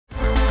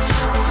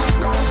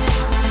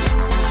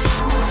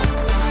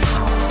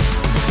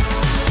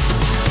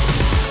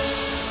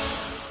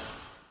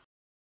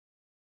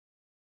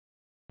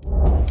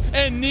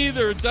And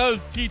neither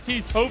does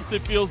TT's hopes,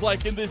 it feels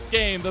like, in this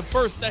game. The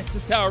first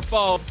Nexus Tower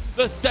falls,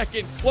 the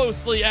second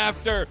closely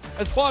after.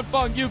 As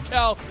Huanfeng,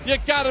 UCal, you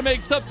gotta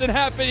make something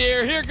happen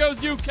here. Here goes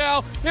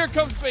UCal, here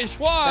comes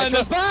Beishwan.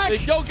 They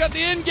don't got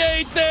the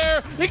engage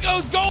there. It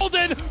goes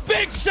golden,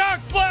 big shock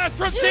blast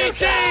from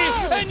TT,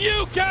 and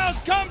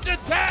UCal's come to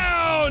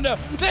town.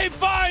 They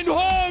find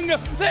Hung,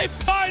 they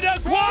find a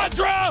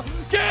Quadra.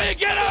 Can you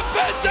get a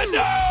Penta?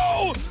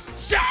 No!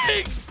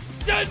 Shanks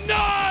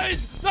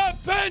denies the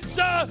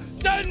Penta,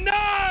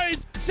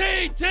 denies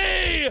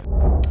TT.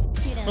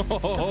 The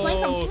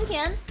play from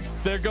Qingtian.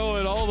 They're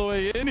going all the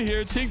way in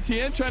here.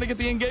 Qingtian trying to get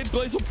the engaged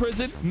Glacial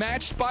Prison,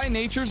 matched by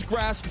Nature's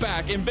Grasp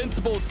back.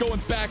 Invincible is going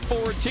back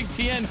forward.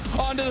 Qingtian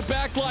onto the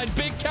back line.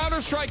 Big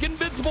counter strike.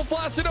 Invincible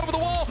blasted over the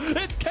wall.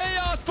 It's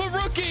chaos, but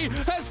Rookie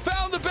has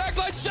found the back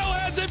line. Show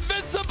has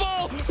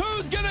Invincible.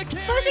 Who's gonna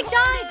carry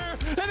harder?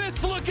 And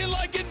it's looking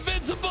like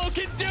Invincible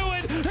can do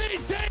it.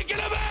 He's taking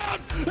him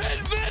out.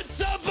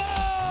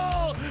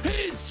 Invincible.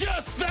 He's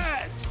just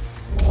that.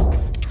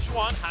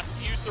 One has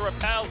to use the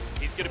repel.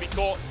 He's going to be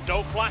caught.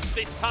 No flash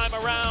this time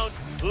around.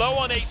 Low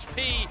on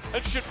HP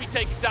and should be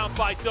taken down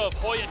by Dove.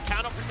 Hoya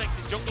cannot protect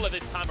his jungler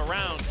this time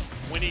around.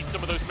 We need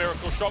some of those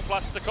miracle shock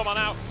blasts to come on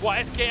out.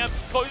 While SKM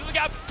closes the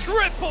gap.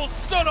 Triple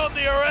stun on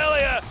the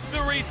Aurelia. The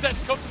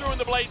resets come through in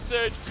the Blade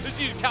Surge. As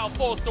UCal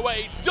forced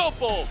away.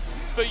 Double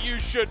for You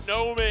Should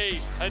Know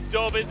Me. And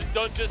Dove isn't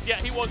done just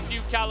yet. He wants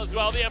UCal as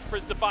well. The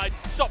Emperor's Divide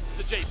stops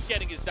the Jace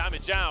getting his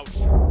damage out.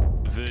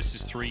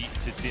 Versus 3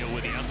 to deal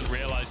with. He hasn't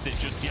realized it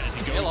just yet as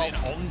he goes in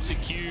onto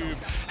Cube.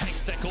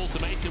 Hextech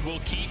Ultimatum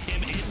will keep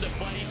him in the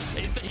play.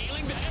 Is the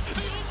healing there?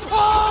 The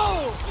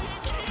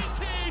ultimate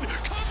Qingtian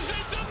comes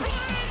into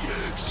play!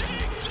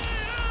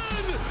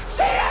 Qingtian!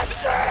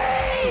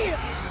 CS3!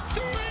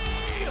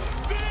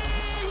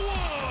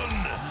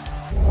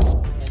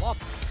 3v1!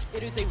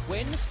 It is a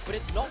win, but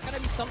it's not going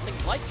to be something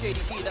like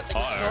JDG that they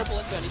can snowball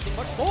into anything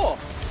much more.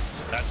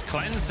 That's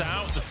cleansed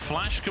out. The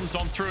flash comes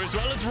on through as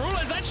well as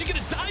Rula is actually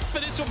going to die for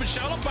this one, but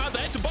Charlotte out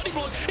there to body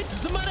block. It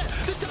doesn't matter.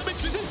 The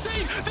damage is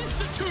insane.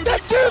 This is a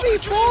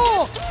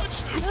 2v4.